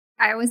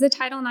I was a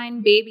Title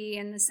IX baby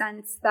in the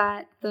sense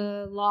that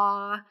the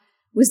law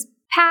was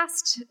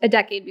passed a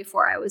decade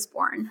before I was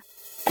born.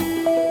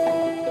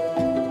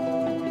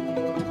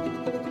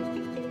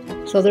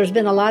 So there's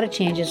been a lot of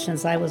changes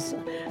since I was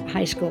a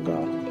high school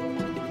girl. 22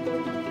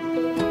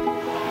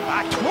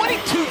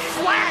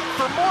 flat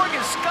for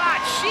Morgan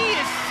Scott. She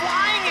is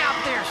flying out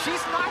there.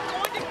 She's not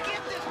going to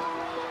get this.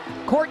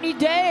 Courtney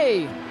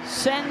Day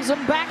sends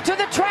them back to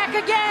the track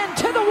again,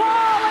 to the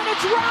wall, and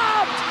it's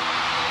robbed.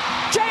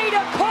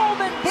 Jada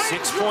Coleman.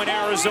 6-point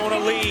Arizona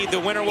lead. The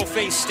winner will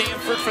face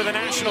Stanford for the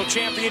national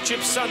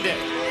championship Sunday.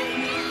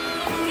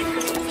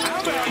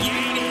 How about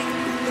Yaney?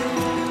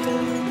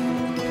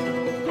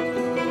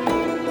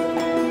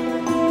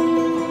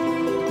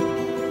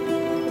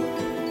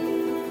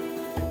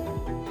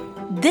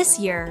 This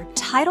year,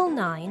 Title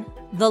IX,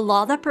 the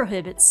law that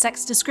prohibits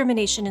sex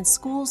discrimination in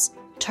schools,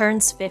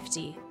 turns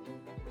 50.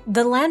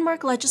 The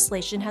landmark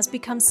legislation has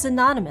become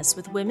synonymous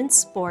with women's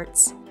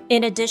sports,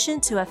 in addition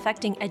to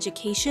affecting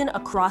education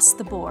across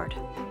the board.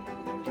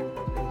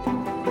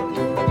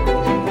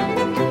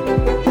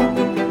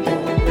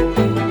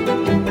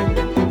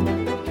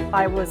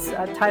 I was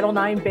a Title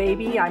IX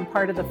baby. I'm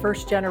part of the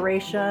first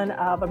generation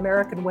of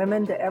American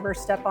women to ever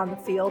step on the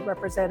field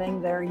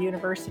representing their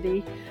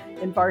university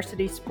in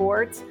varsity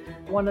sports.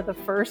 One of the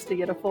first to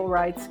get a full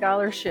ride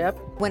scholarship.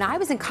 When I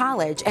was in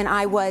college and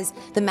I was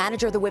the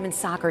manager of the women's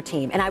soccer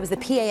team and I was the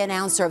PA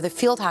announcer of the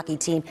field hockey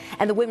team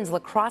and the women's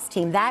lacrosse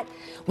team, that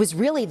was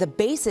really the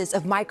basis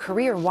of my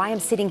career, why I'm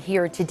sitting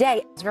here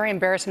today. It's very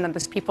embarrassing that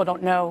these people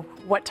don't know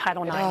what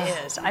Title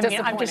IX is. I mean,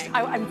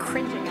 I'm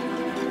cringing at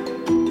it.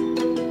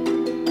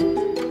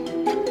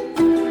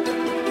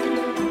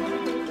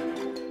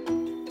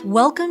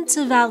 Welcome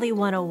to Valley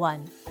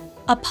 101,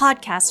 a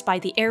podcast by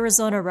the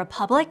Arizona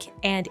Republic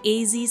and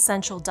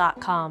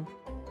azcentral.com.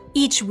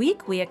 Each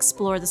week, we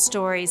explore the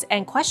stories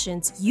and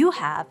questions you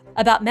have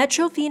about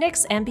Metro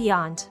Phoenix and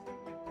beyond.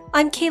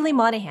 I'm Kaylee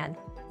Monahan,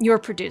 your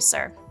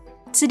producer.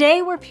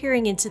 Today, we're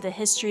peering into the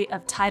history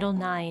of Title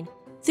IX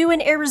through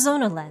an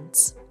Arizona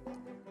lens.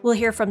 We'll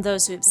hear from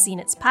those who have seen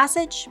its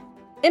passage,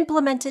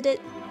 implemented it,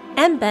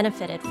 and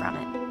benefited from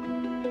it.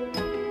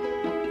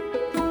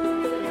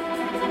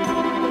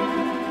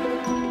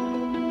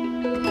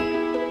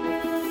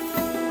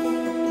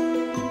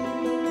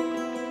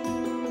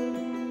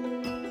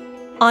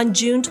 On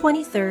June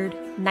 23,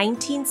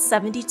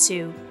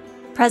 1972,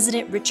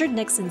 President Richard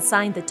Nixon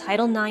signed the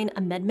Title IX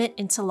Amendment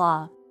into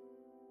law.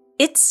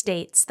 It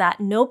states that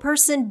no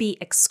person be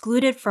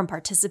excluded from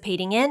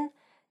participating in,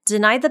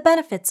 denied the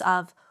benefits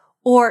of,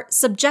 or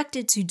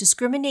subjected to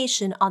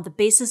discrimination on the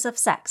basis of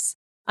sex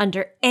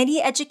under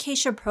any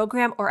education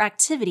program or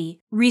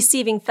activity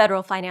receiving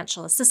federal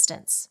financial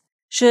assistance.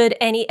 Should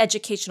any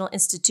educational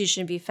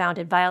institution be found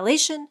in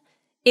violation,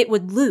 it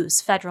would lose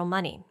federal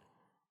money.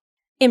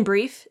 In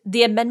brief,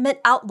 the amendment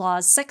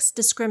outlaws sex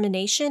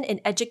discrimination in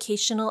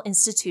educational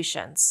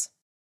institutions.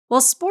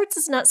 While sports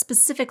is not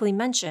specifically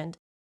mentioned,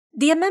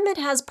 the amendment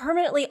has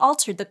permanently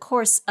altered the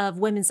course of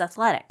women's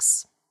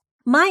athletics.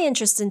 My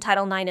interest in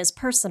Title IX is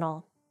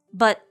personal,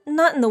 but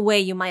not in the way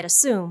you might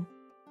assume.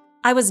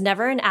 I was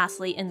never an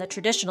athlete in the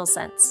traditional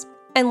sense,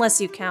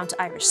 unless you count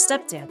Irish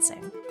step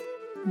dancing.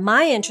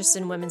 My interest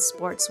in women's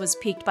sports was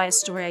piqued by a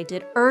story I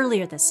did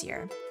earlier this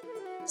year.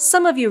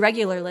 Some of you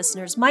regular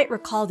listeners might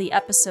recall the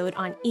episode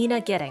on Ina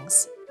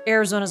Giddings,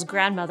 Arizona's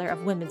grandmother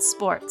of women's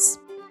sports.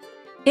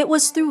 It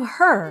was through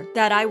her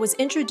that I was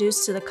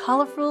introduced to the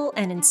colorful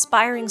and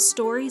inspiring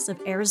stories of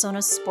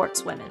Arizona's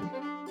sportswomen.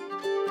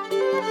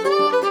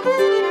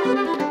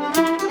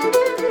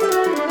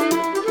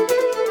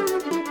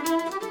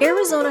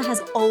 Arizona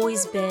has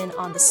always been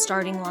on the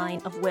starting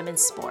line of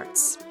women's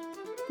sports.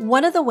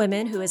 One of the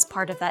women who is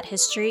part of that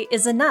history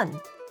is a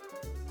nun,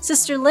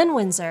 Sister Lynn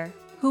Windsor,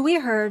 who we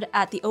heard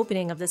at the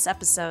opening of this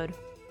episode.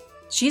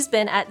 She's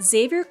been at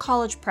Xavier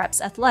College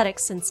Prep's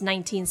athletics since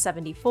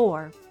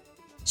 1974.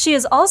 She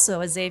is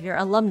also a Xavier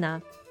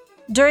alumna.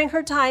 During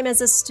her time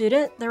as a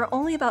student, there were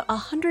only about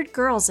 100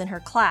 girls in her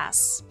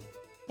class.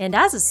 And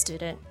as a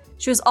student,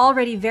 she was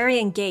already very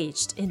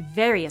engaged in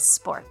various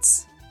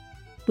sports.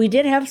 We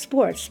did have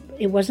sports.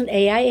 It wasn't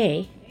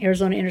AIA,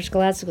 Arizona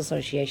Interscholastic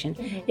Association.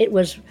 Mm-hmm. It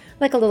was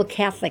like a little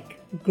Catholic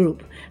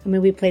group. I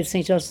mean, we played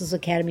St. Joseph's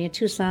Academy in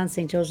Tucson,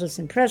 St. Joseph's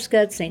in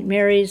Prescott, St.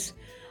 Mary's,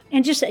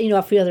 and just,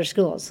 a few other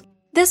schools.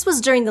 This was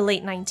during the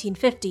late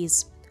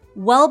 1950s,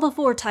 well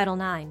before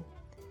Title IX.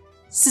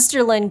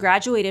 Sister Lynn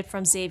graduated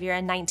from Xavier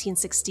in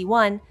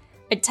 1961,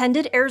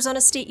 attended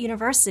Arizona State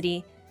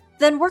University,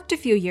 then worked a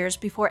few years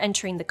before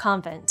entering the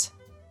convent.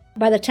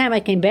 By the time I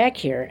came back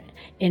here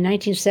in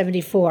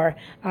 1974,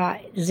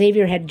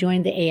 Xavier had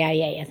joined the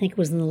AIA. I think it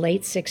was in the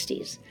late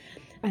 60s.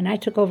 And I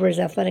took over as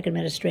athletic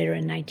administrator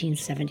in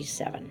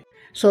 1977.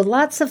 So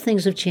lots of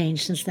things have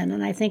changed since then,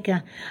 and I think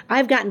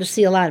I've gotten to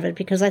see a lot of it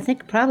because I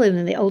think probably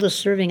I'm the oldest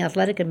serving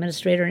athletic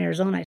administrator in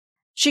Arizona.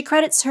 She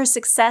credits her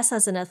success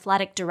as an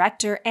athletic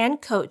director and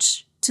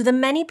coach to the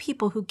many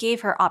people who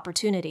gave her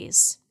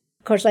opportunities.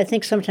 Of course, I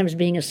think sometimes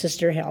being a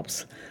sister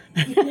helps.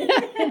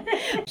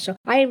 So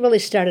I really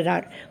started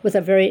out with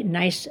a very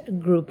nice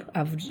group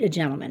of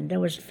gentlemen. There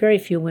was very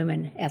few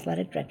women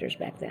athletic directors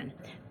back then.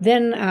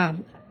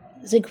 Then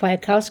Zig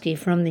Kwiatkowski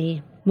from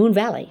the Moon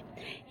Valley,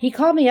 he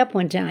called me up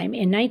one time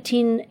in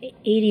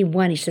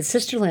 1981. He said,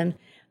 Sister Lynn,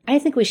 I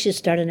think we should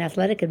start an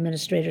athletic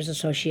administrators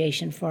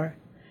association for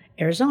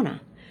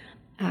Arizona.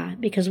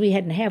 Because we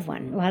hadn't have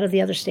one. A lot of the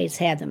other states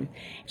had them.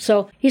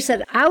 So he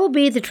said, I will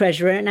be the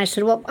treasurer. And I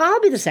said, well, I'll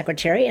be the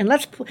secretary, and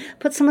let's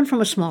put someone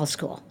from a small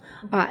school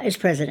as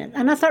president.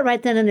 And I thought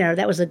right then and there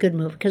that was a good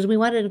move because we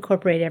wanted to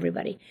incorporate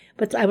everybody.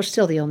 But I was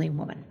still the only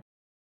woman.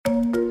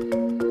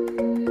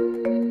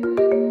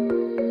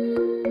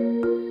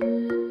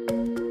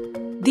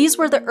 These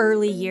were the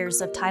early years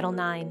of Title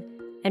IX,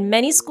 and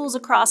many schools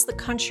across the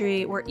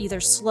country were either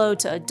slow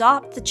to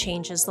adopt the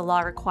changes the law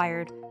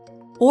required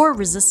or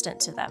resistant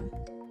to them.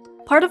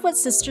 Part of what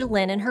Sister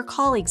Lynn and her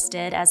colleagues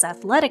did as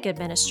athletic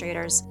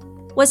administrators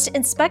was to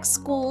inspect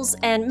schools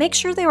and make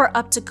sure they were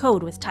up to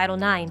code with Title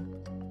IX.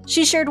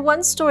 She shared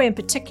one story in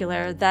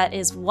particular that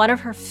is one of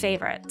her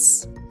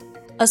favorites.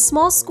 A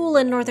small school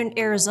in northern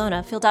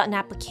Arizona filled out an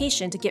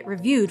application to get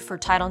reviewed for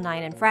Title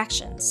IX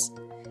infractions.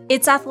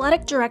 Its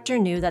athletic director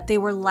knew that they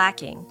were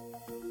lacking,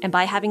 and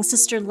by having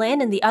Sister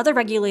Lynn and the other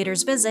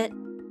regulators visit,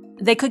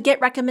 they could get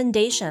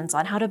recommendations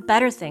on how to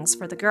better things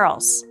for the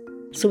girls.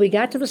 So we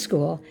got to the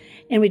school,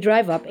 and we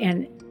drive up,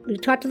 and we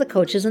talked to the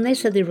coaches, and they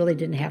said they really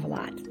didn't have a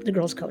lot, the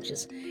girls'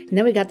 coaches. And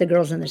then we got the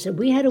girls in there, said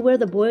we had to wear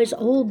the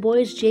old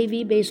boys'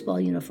 JV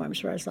baseball uniforms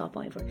for our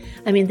softball uniform.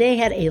 I mean, they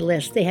had a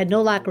list. They had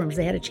no locker rooms.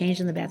 They had to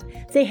change in the bathroom.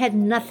 They had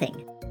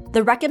nothing.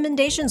 The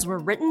recommendations were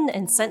written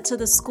and sent to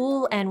the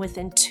school, and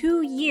within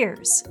 2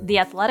 years, the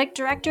athletic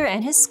director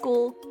and his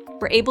school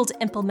were able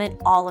to implement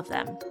all of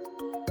them.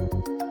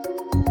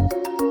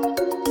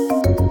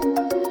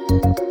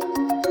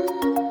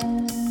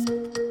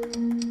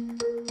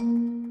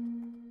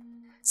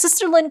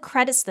 Sister Lynn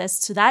credits this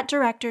to that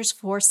director's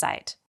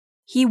foresight.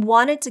 He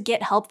wanted to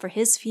get help for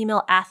his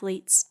female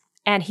athletes,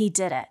 and he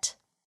did it.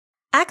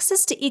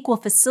 Access to equal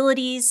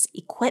facilities,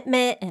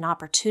 equipment, and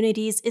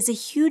opportunities is a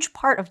huge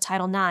part of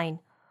Title IX.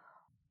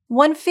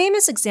 One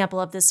famous example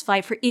of this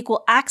fight for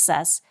equal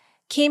access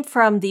came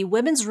from the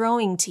women's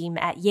rowing team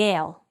at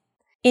Yale.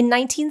 In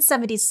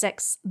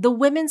 1976, the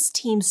women's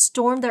team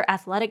stormed their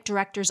athletic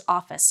director's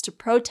office to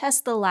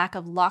protest the lack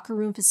of locker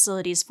room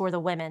facilities for the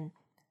women.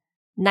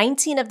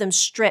 19 of them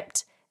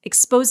stripped,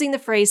 exposing the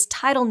phrase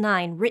Title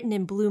IX written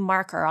in blue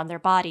marker on their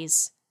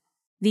bodies.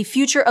 The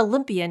future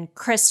Olympian,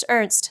 Chris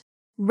Ernst,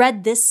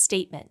 read this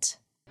statement.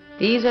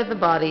 These are the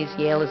bodies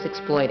Yale is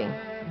exploiting.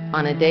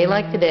 On a day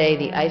like today,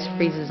 the ice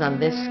freezes on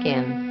this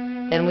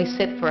skin. Then we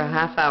sit for a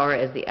half hour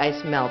as the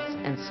ice melts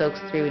and soaks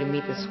through to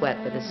meet the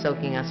sweat that is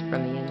soaking us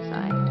from the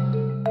inside.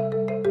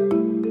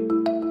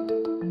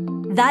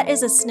 That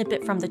is a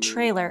snippet from the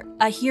trailer,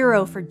 A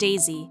Hero for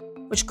Daisy,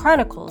 which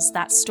chronicles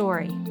that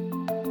story.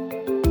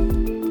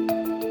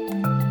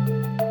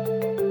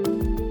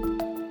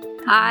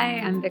 Hi,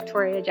 I'm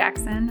Victoria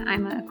Jackson.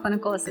 I'm a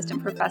clinical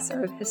assistant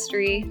professor of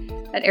history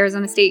at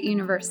Arizona State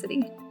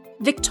University.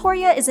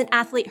 Victoria is an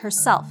athlete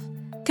herself,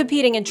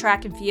 competing in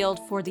track and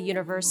field for the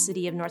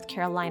University of North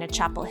Carolina,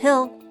 Chapel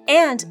Hill,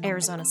 and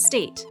Arizona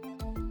State.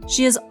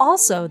 She is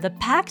also the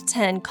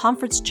Pac-10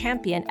 conference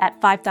champion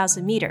at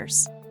 5,000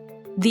 meters,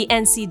 the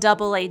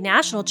NCAA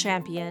national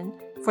champion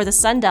for the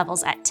Sun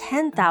Devils at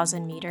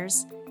 10,000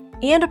 meters,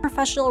 and a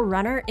professional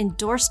runner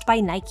endorsed by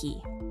Nike.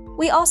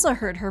 We also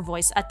heard her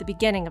voice at the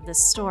beginning of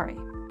this story.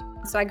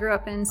 So I grew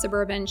up in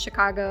suburban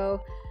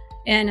Chicago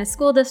in a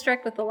school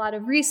district with a lot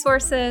of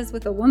resources,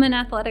 with a woman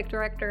athletic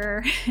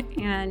director,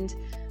 and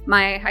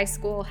my high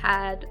school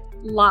had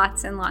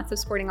lots and lots of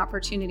sporting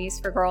opportunities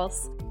for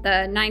girls.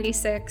 The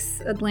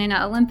 96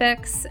 Atlanta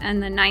Olympics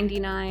and the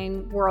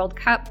 99 World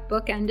Cup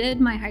bookended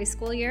my high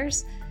school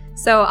years.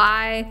 So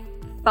I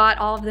thought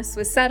all of this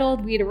was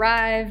settled. We'd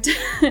arrived.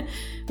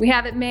 We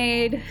have it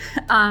made.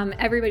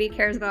 Everybody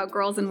cares about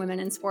girls and women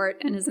in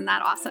sport, and isn't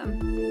that awesome?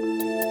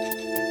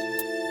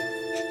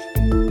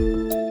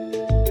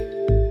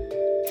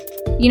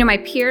 You know, my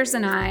peers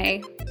and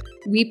I,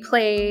 we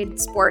played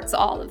sports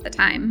all of the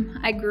time.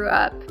 I grew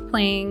up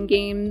playing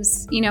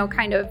games, you know,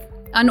 kind of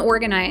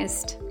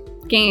unorganized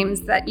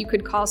games that you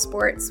could call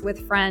sports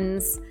with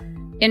friends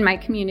in my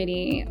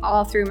community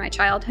all through my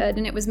childhood,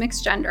 and it was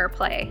mixed gender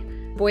play.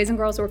 Boys and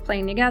girls were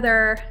playing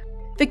together.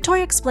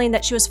 Victoria explained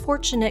that she was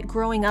fortunate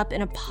growing up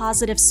in a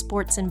positive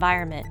sports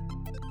environment.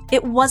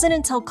 It wasn't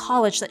until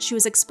college that she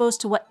was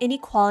exposed to what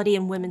inequality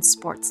in women's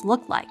sports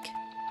looked like.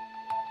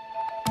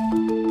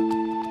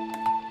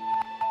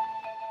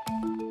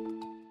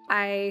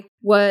 I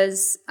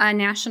was a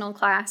national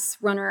class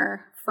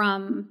runner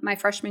from my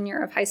freshman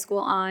year of high school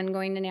on,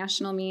 going to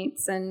national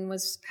meets, and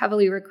was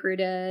heavily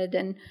recruited.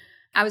 And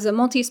I was a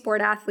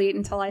multi-sport athlete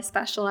until I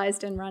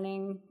specialized in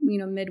running, you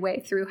know,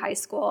 midway through high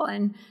school.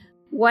 And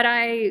what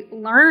I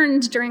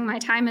learned during my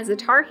time as a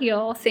Tar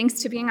Heel,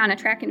 thanks to being on a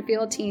track and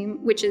field team,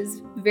 which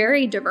is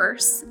very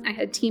diverse, I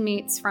had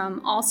teammates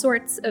from all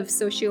sorts of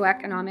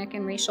socioeconomic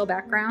and racial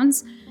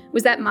backgrounds.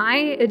 was that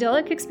my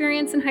idyllic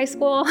experience in high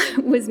school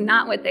was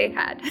not what they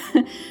had.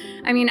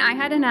 I mean, I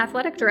had an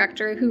athletic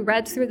director who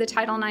read through the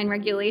Title IX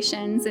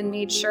regulations and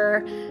made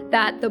sure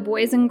that the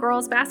boys and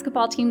girls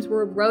basketball teams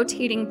were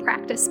rotating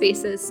practice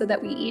spaces so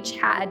that we each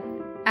had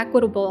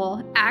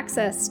equitable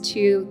access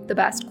to the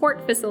best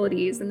court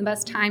facilities and the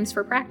best times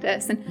for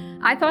practice. And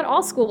I thought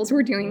all schools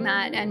were doing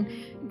that. And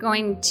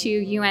going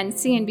to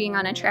UNC and being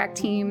on a track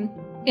team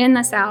in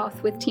the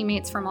South with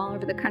teammates from all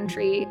over the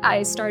country,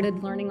 I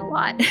started learning a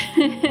lot.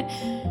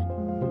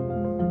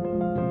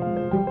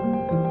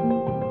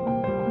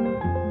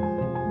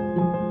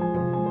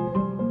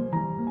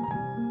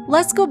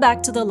 Let's go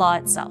back to the law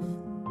itself.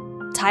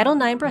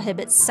 Title IX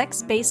prohibits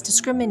sex-based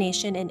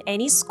discrimination in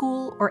any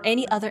school or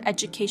any other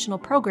educational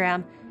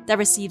program that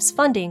receives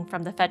funding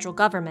from the federal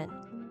government.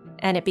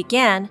 And it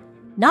began,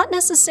 not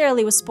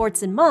necessarily with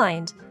sports in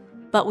mind,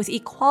 but with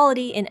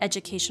equality in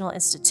educational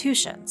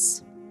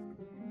institutions.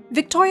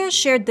 Victoria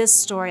shared this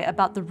story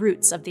about the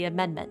roots of the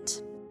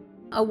amendment.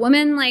 A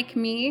woman like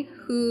me,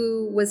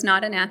 who was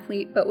not an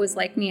athlete but was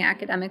like me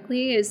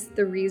academically, is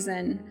the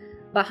reason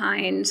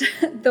behind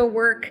the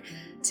work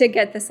to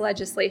get this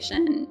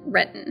legislation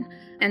written.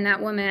 And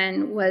that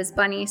woman was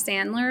Bernice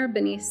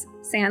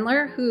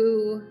Sandler,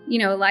 who,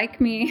 like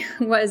me,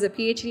 was a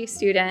PhD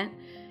student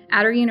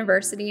at her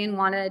university and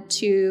wanted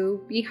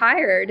to be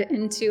hired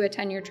into a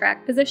tenure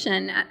track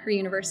position at her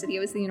university. It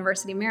was the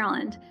University of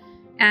Maryland.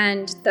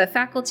 And the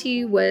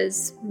faculty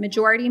was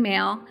majority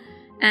male.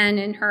 And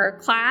in her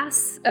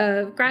class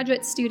of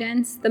graduate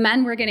students, the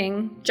men were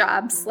getting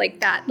jobs like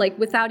that, like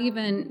without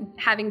even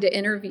having to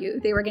interview.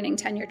 They were getting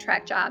tenure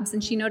track jobs,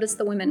 and she noticed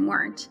the women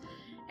weren't.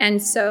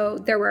 And so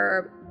there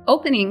were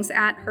openings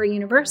at her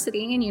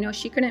university, and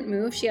she couldn't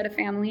move. She had a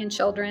family and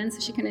children,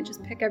 so she couldn't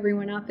just pick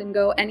everyone up and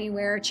go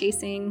anywhere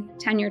chasing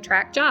tenure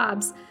track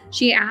jobs.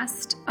 She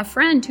asked a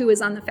friend who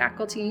was on the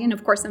faculty, and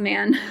of course a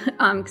man,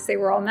 because they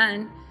were all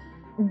men,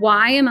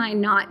 why am I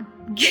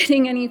not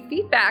getting any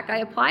feedback? I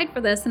applied for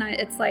this and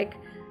it's like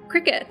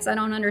crickets. I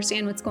don't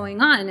understand what's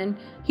going on. And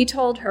he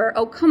told her,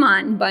 oh, come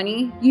on,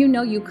 Bunny.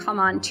 You come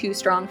on too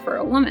strong for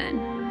a woman.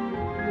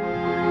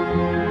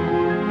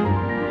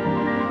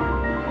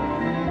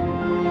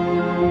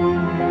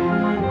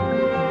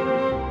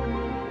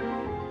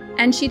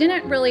 And she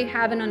didn't really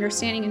have an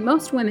understanding, and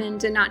most women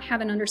did not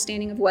have an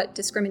understanding of what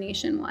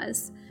discrimination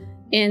was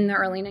in the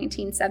early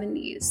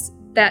 1970s.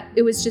 That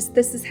it was just,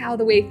 this is how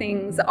the way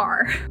things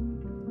are.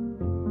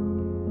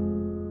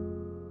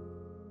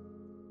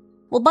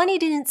 Well, Bunny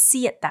didn't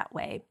see it that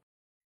way.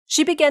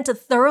 She began to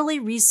thoroughly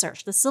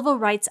research the Civil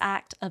Rights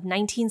Act of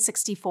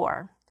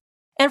 1964.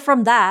 And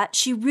from that,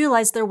 she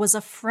realized there was a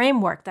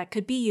framework that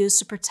could be used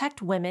to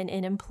protect women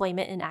in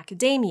employment in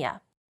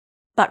academia.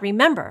 But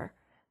remember,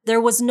 there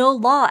was no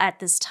law at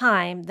this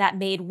time that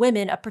made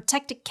women a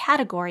protected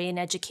category in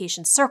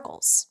education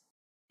circles.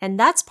 And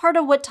that's part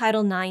of what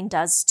Title IX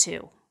does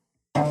too.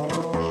 This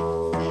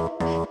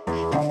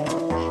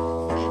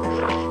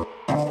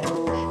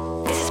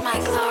is my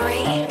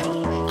glory.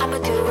 I'ma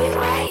do it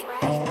right.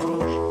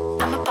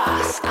 I'm a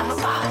boss.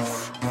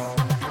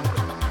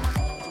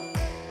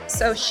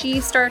 So she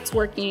starts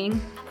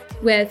working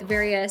with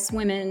various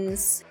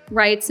women's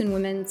rights and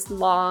women's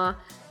law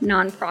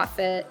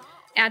nonprofit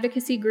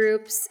advocacy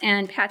groups,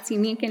 and Patsy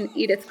Mink and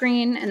Edith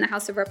Green in the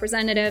House of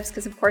Representatives,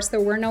 because of course there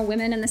were no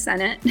women in the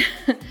Senate.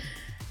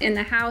 In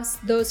the House,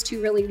 those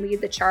two really lead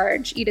the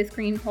charge. Edith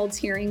Green holds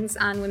hearings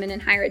on women in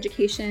higher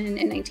education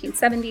in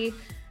 1970.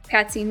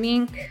 Patsy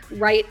Mink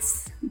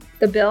writes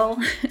the bill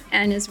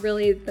and is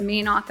really the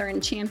main author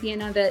and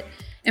champion of it.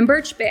 And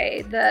Birch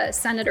Bayh, the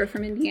senator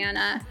from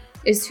Indiana,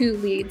 is who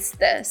leads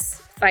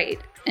this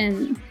fight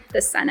in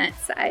the Senate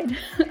side.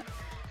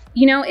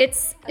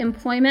 It's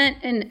employment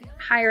and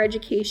higher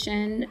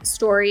education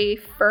story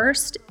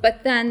first,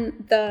 but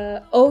then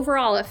the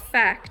overall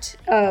effect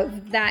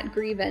of that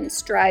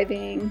grievance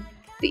driving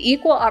the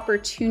equal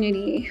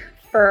opportunity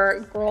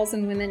for girls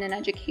and women in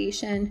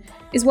education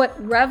is what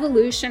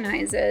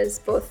revolutionizes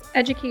both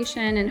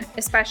education and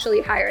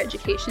especially higher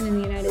education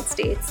in the United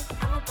States.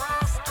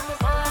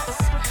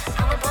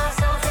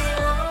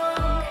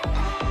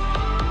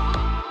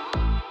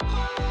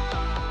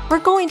 We're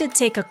going to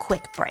take a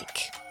quick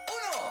break.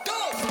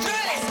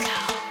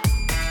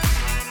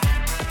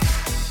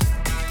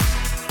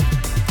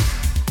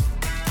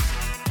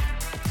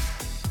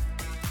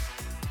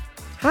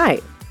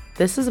 Hi,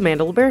 this is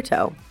Amanda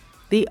Liberto,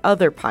 the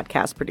other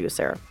podcast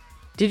producer.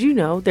 Did you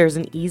know there's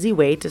an easy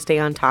way to stay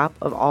on top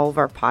of all of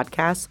our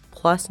podcasts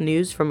plus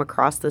news from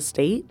across the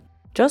state?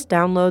 Just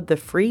download the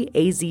free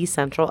AZ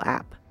Central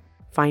app.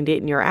 Find it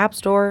in your App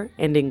Store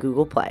and in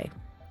Google Play.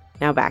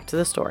 Now back to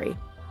the story.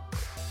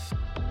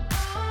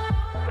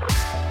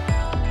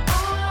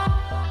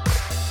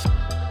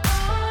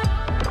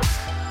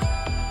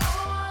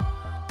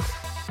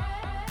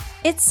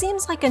 It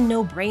seems like a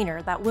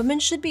no-brainer that women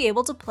should be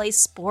able to play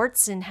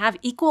sports and have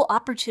equal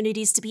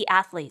opportunities to be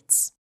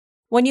athletes.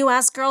 When you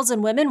ask girls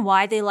and women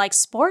why they like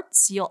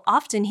sports, you'll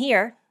often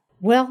hear,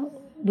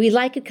 well, we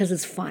like it because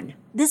it's fun.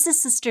 This is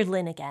Sister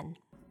Lynn again.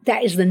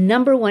 That is the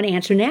number one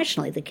answer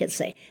nationally, the kids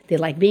say. They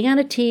like being on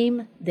a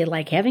team, they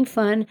like having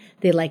fun,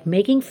 they like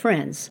making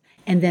friends,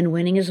 and then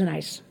winning is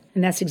nice.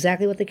 And that's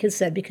exactly what the kids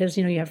said, because,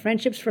 you have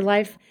friendships for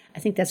life. I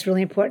think that's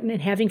really important,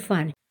 and having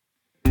fun.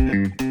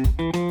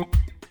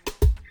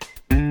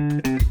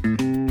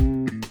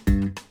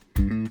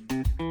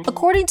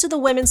 According to the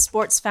Women's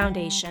Sports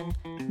Foundation,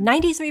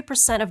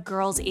 93% of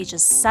girls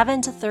ages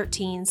 7 to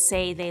 13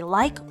 say they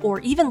like or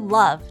even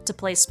love to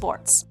play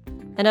sports.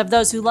 And of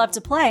those who love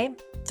to play,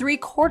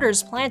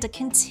 3/4 plan to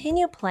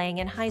continue playing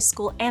in high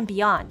school and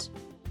beyond.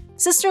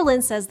 Sister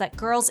Lynn says that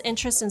girls'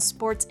 interest in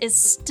sports is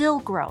still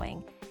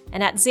growing,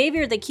 and at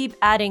Xavier they keep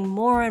adding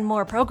more and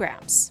more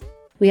programs.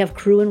 We have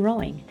crew and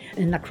rowing.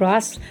 In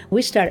lacrosse,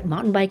 we started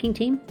mountain biking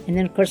team, and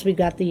then of course we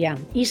got the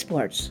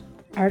esports,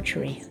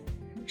 archery,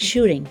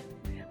 shooting.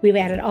 We've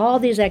added all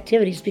these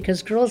activities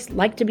because girls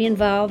like to be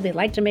involved, they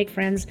like to make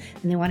friends,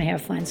 and they want to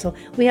have fun. So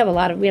we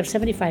have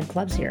 75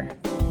 clubs here.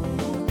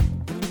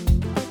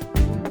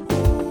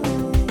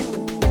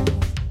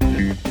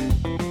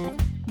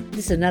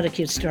 This is another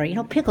cute story.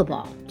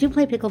 Pickleball. Do you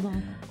play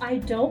pickleball? I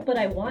don't, but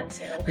I want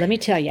to. Let me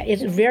tell you,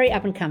 it's very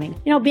up and coming.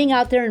 Being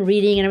out there and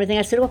reading and everything,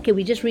 I said, okay,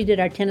 we just redid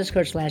our tennis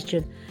courts last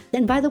year.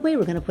 Then, by the way,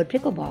 we're going to put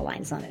pickleball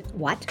lines on it.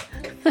 What?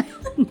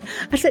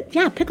 I said,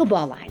 yeah,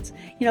 pickleball lines.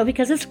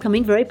 Because it's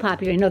becoming very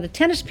popular. The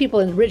tennis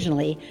people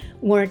originally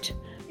weren't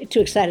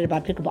too excited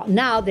about pickleball.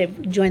 Now they've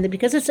joined it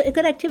because it's a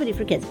good activity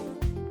for kids.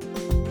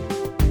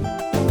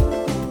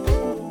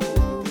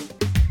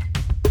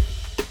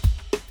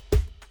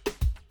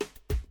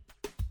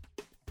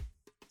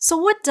 So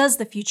what does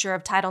the future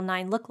of Title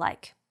IX look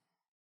like?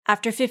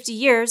 After 50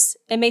 years,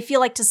 it may feel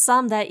like to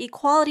some that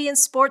equality in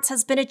sports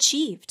has been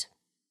achieved.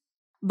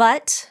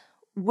 But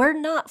we're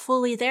not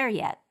fully there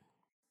yet.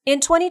 In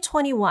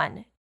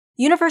 2021,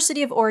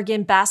 University of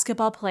Oregon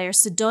basketball player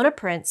Sedona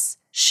Prince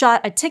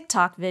shot a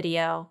TikTok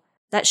video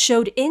that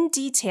showed in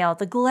detail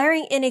the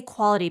glaring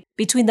inequality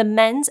between the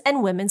men's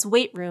and women's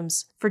weight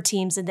rooms for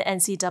teams in the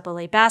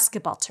NCAA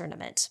basketball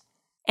tournament.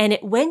 And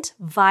it went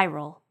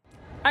viral.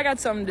 I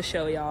got something to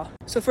show y'all.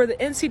 So for the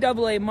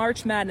NCAA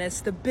March Madness,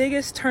 the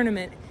biggest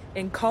tournament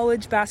in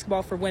college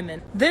basketball for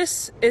women,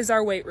 this is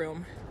our weight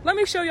room. Let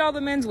me show y'all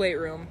the men's weight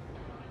room.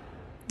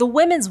 The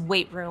women's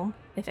weight room,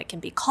 if it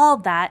can be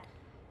called that,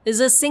 is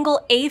a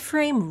single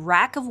A-frame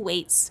rack of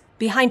weights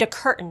behind a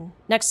curtain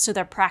next to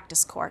their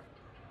practice court.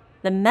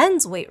 The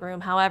men's weight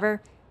room,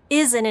 however,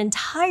 is an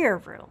entire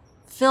room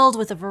filled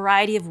with a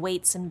variety of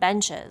weights and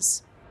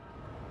benches.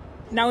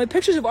 Now, when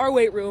pictures of our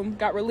weight room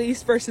got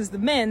released versus the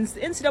men's, the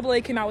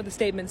NCAA came out with a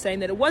statement saying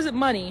that it wasn't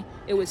money,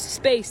 it was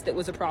space that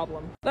was a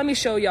problem. Let me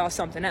show y'all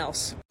something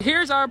else.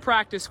 Here's our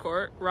practice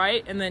court,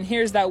 right? And then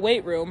here's that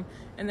weight room.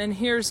 And then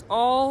here's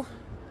all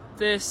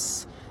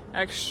this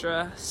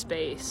extra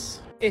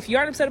space. If you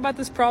aren't upset about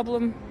this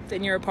problem,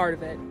 then you're a part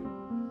of it.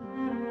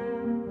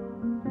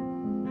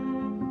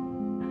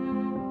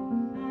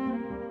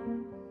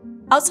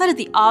 Outside of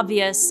the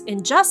obvious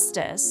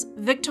injustice,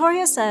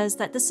 Victoria says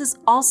that this is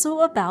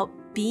also about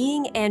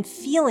being and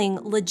feeling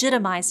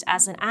legitimized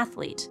as an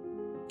athlete.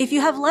 If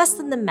you have less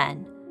than the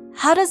men,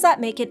 how does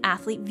that make an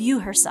athlete view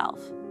herself?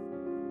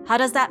 How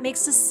does that make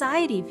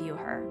society view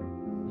her?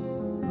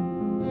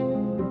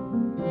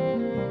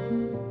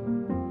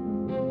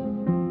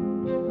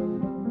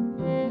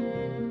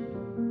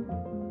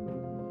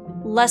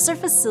 Lesser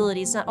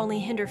facilities not only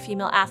hinder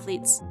female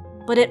athletes,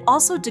 but it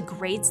also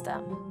degrades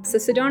them. So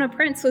Sedona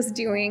Prince was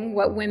doing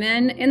what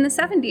women in the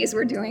 70s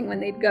were doing when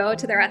they'd go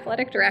to their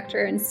athletic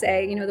director and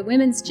say, the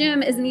women's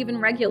gym isn't even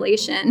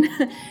regulation.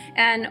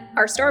 And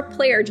our star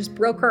player just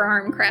broke her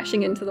arm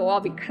crashing into the wall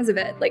because of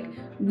it.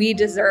 We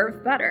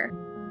deserve better.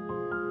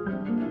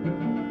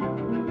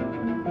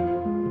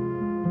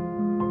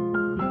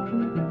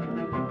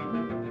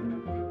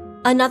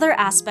 Another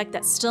aspect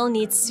that still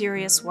needs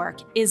serious work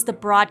is the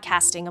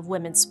broadcasting of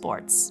women's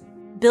sports.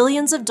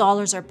 Billions of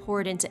dollars are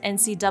poured into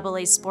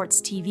NCAA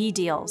sports TV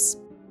deals,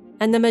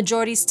 and the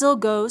majority still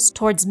goes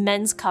towards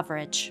men's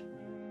coverage.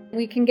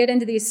 We can get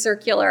into these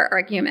circular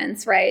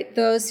arguments, right?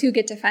 Those who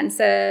get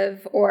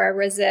defensive or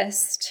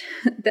resist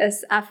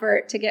this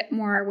effort to get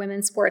more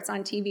women's sports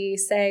on TV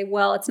say,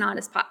 well, it's not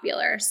as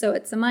popular, so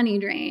it's a money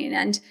drain.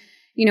 And,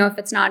 if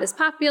it's not as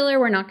popular,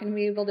 we're not going to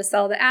be able to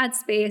sell the ad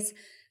space.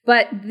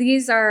 But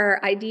these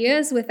are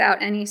ideas without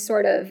any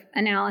sort of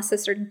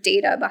analysis or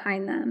data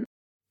behind them.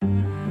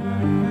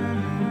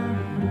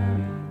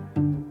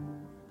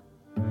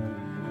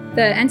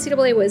 The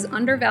NCAA was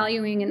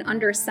undervaluing and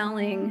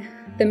underselling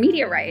the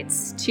media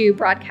rights to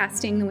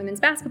broadcasting the women's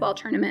basketball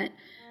tournament.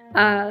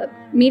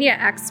 Media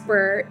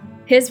expert,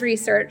 his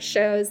research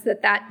shows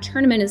that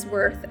tournament is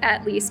worth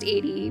at least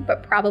 $80,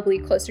 but probably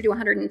closer to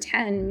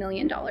 $110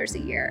 million a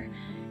year.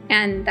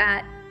 And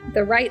that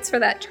the rights for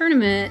that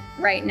tournament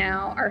right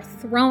now are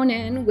thrown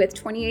in with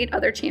 28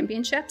 other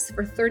championships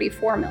for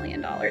 $34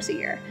 million a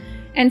year.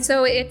 And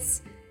so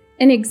it's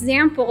an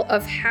example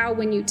of how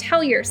when you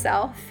tell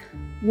yourself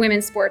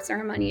women's sports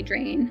are a money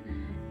drain,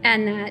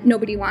 and that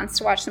nobody wants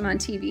to watch them on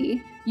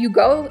TV, you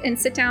go and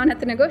sit down at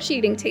the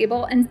negotiating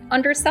table and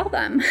undersell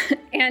them.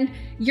 And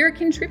you're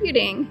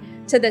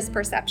contributing to this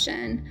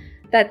perception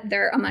that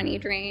they're a money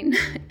drain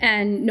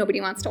and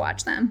nobody wants to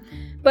watch them.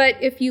 But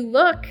if you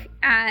look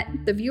at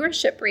the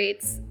viewership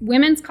rates,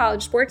 women's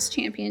college sports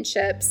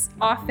championships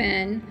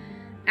often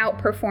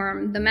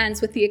outperform the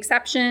men's, with the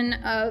exception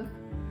of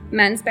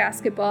men's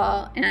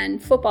basketball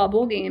and football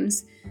bowl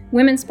games.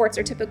 Women's sports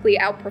are typically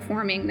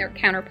outperforming their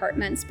counterpart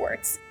men's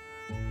sports.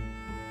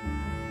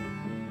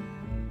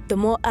 The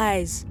more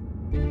eyes.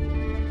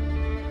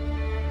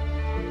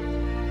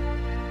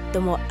 The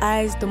more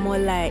eyes, the more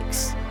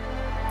likes.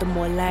 The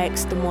more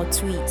likes, the more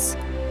tweets.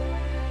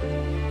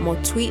 More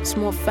tweets,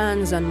 more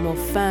fans, and more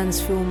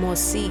fans fill more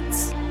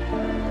seats.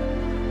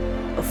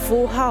 A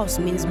full house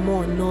means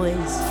more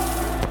noise.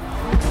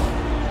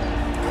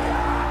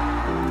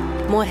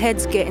 More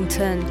heads getting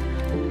turned.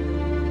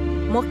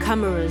 More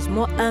cameras,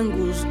 more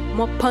angles,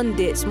 more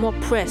pundits, more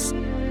press.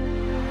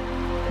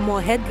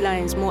 More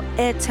headlines, more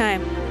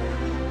airtime.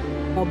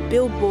 More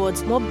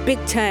billboards, more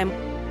big time.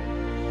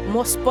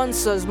 More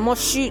sponsors, more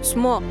shoots,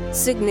 more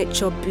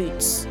signature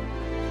boots.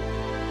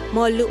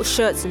 More little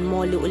shirts and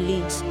more little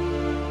leagues.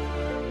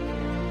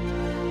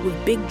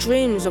 With big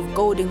dreams of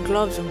golden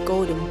gloves and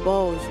golden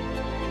balls.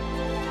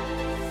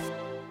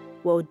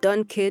 Well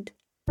done, kid.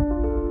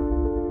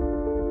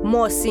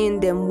 More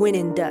seeing them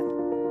winning that.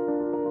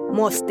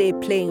 More stay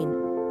playing,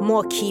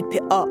 more keep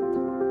it up.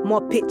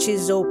 More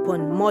pitches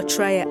open, more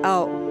try it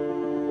out.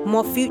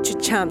 More future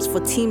champs for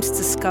teams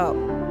to scout.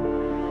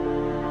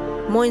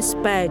 More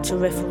inspired to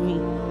referee.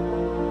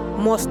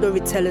 More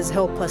storytellers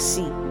help us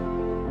see.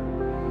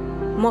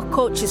 More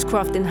coaches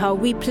crafting how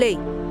we play.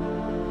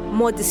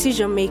 More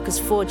decision makers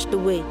forge the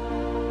way.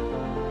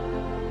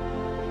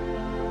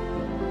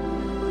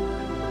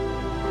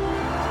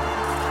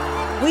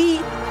 We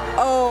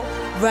all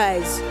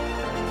rise.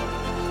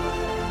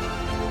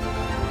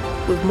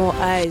 With more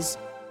eyes.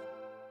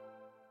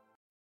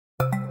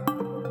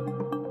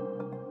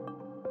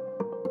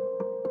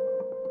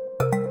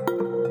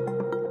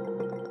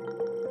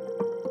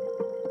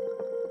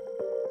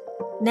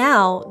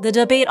 Now, the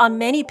debate on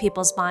many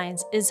people's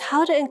minds is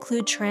how to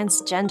include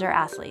transgender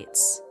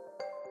athletes.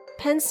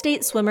 Penn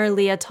State swimmer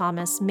Leah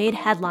Thomas made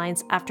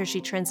headlines after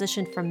she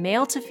transitioned from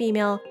male to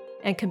female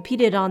and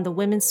competed on the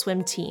women's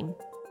swim team.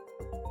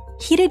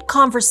 Heated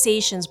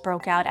conversations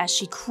broke out as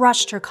she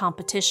crushed her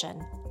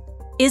competition.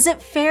 Is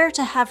it fair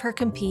to have her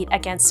compete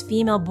against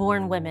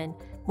female-born women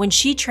when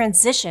she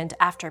transitioned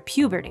after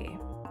puberty?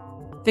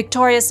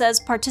 Victoria says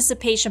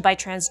participation by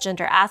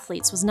transgender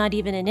athletes was not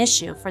even an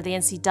issue for the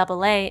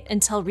NCAA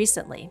until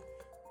recently.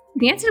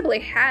 The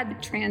NCAA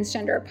had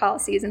transgender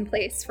policies in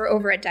place for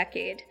over a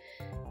decade,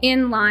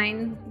 in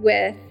line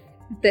with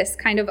this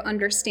kind of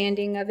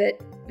understanding of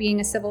it being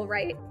a civil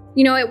right.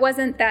 You know, it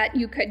wasn't that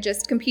you could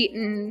just compete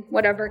in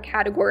whatever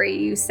category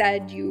you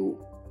said you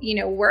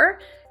were.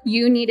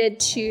 You needed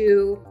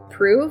to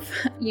prove,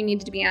 you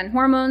needed to be on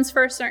hormones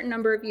for a certain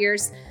number of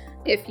years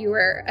if you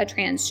were a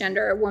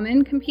transgender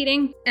woman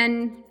competing,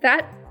 and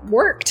that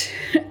worked.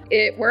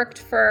 It worked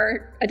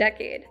for a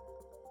decade.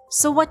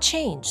 So what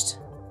changed?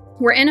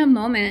 We're in a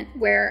moment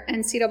where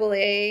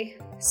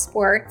NCAA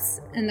sports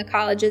and the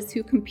colleges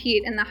who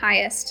compete in the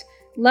highest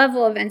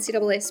level of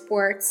NCAA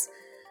sports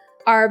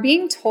are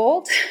being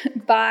told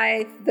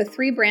by the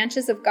three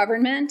branches of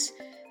government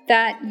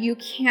that you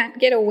can't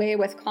get away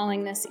with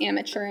calling this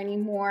amateur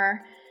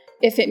anymore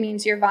if it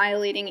means you're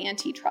violating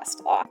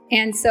antitrust law.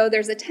 And so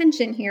there's a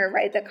tension here,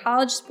 right? That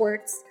college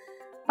sports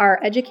are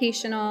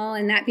educational,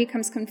 and that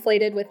becomes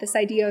conflated with this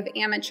idea of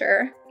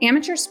amateur.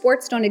 Amateur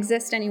sports don't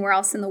exist anywhere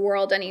else in the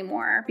world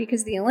anymore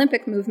because the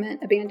Olympic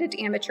movement abandoned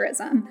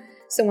amateurism.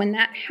 So when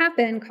that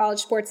happened, college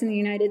sports in the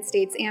United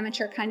States,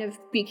 amateur kind of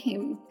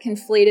became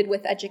conflated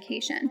with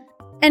education.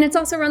 And it's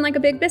also run like a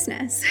big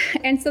business.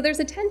 And so there's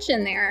a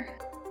tension there.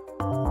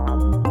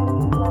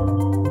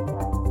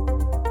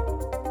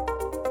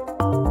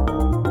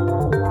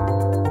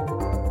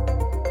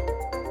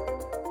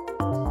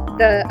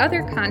 The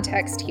other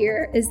context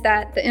here is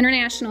that the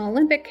International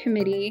Olympic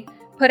Committee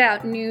put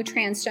out new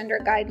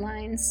transgender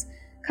guidelines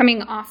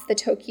coming off the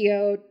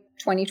Tokyo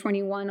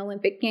 2021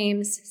 Olympic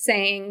Games,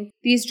 saying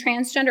these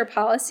transgender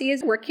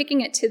policies, we're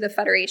kicking it to the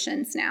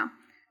federations now,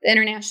 the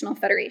international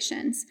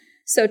federations.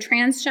 So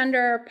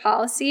transgender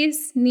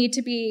policies need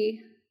to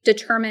be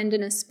determined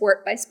in a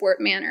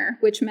sport-by-sport manner,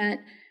 which meant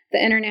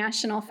the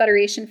International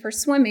Federation for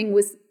Swimming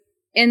was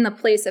in the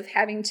place of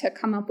having to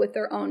come up with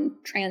their own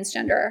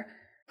transgender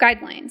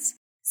guidelines.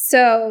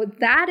 So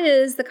that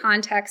is the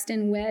context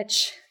in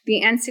which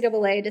the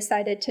NCAA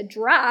decided to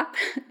drop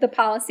the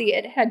policy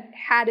it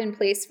had in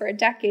place for a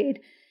decade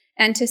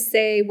and to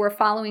say we're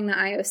following the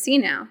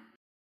IOC now.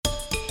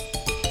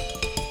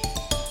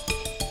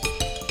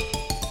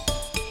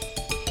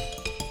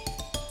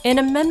 An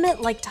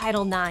amendment like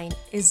Title IX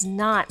is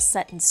not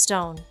set in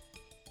stone.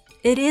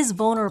 It is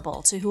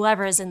vulnerable to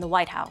whoever is in the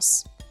White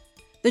House.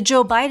 The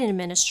Joe Biden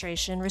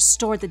administration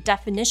restored the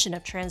definition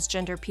of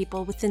transgender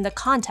people within the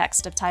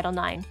context of Title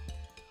IX,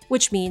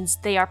 which means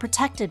they are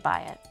protected by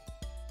it.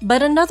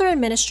 But another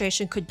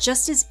administration could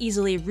just as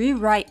easily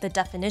rewrite the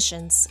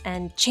definitions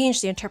and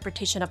change the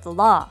interpretation of the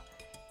law,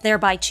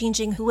 thereby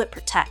changing who it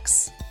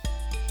protects.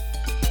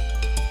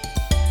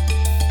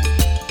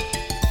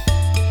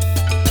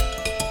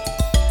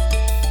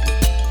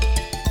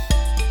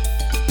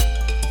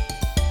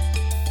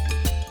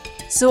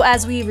 So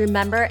as we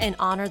remember and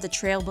honor the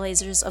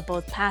trailblazers of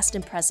both past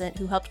and present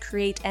who helped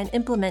create and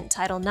implement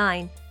Title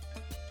IX,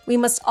 we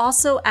must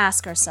also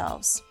ask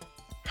ourselves,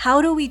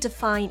 how do we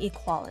define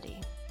equality?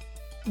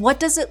 What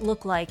does it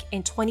look like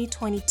in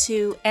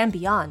 2022 and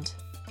beyond?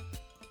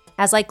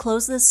 As I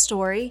close this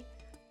story,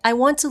 I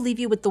want to leave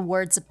you with the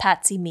words of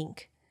Patsy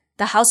Mink,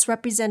 the House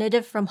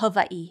representative from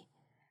Hawaii,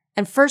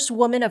 and first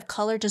woman of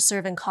color to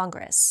serve in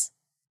Congress,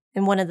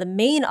 and one of the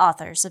main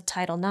authors of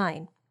Title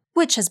IX,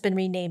 which has been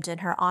renamed in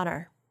her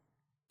honor.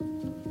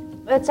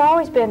 It's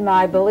always been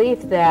my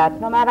belief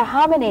that no matter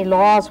how many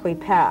laws we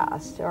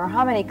passed or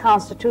how many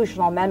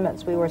constitutional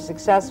amendments we were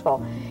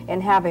successful in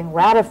having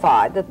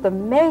ratified, that the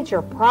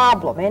major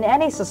problem in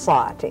any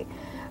society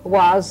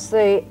was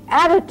the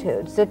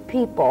attitudes that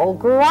people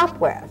grew up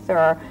with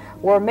or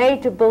were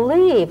made to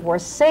believe were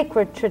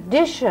sacred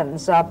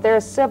traditions of their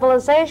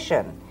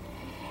civilization.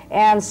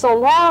 And so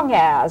long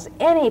as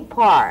any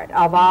part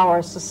of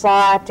our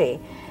society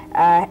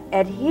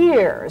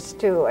adheres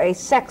to a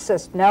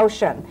sexist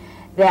notion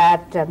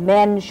that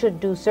men should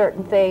do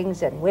certain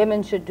things and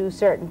women should do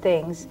certain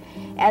things,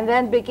 and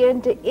then begin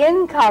to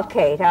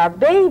inculcate our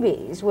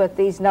babies with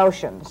these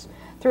notions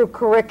through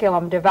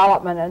curriculum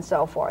development and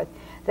so forth,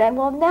 then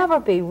we'll never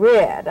be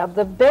rid of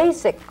the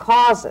basic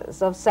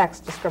causes of sex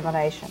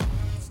discrimination.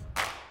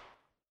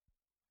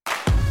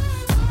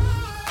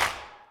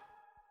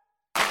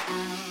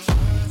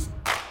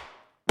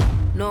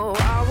 No,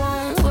 I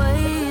won't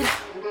wait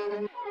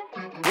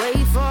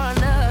for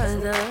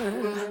another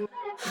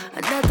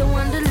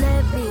one to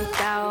let me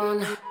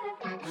down.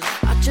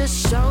 I'll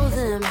just show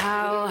them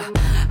how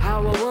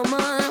a woman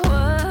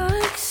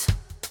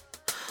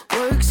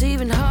works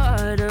even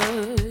harder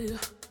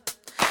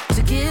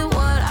to get what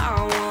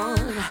I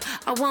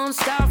want. I won't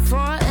stop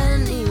for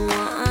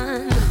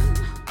anyone.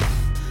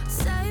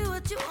 Say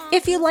what you want.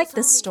 If you like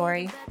this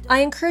story, I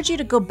encourage you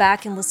to go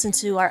back and listen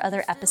to our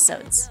other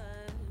episodes.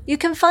 You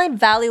can find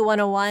Value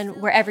 101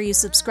 wherever you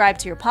subscribe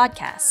to your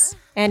podcasts.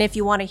 And if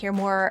you want to hear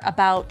more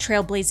about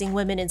trailblazing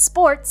women in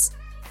sports,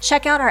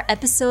 check out our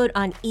episode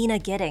on Ina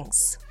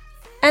Giddings.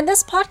 And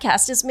this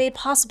podcast is made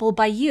possible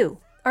by you,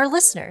 our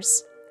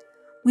listeners.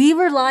 We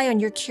rely on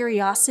your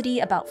curiosity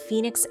about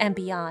Phoenix and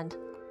beyond.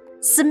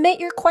 Submit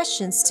your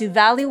questions to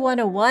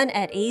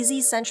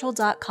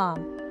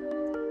value101@azcentral.com.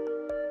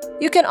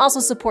 You can also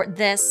support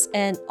this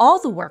and all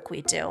the work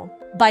we do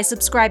by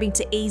subscribing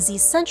to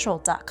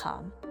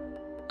azcentral.com.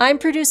 I'm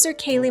producer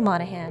Kaylee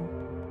Monahan.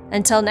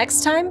 Until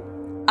next time,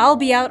 I'll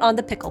be out on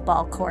the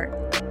pickleball court.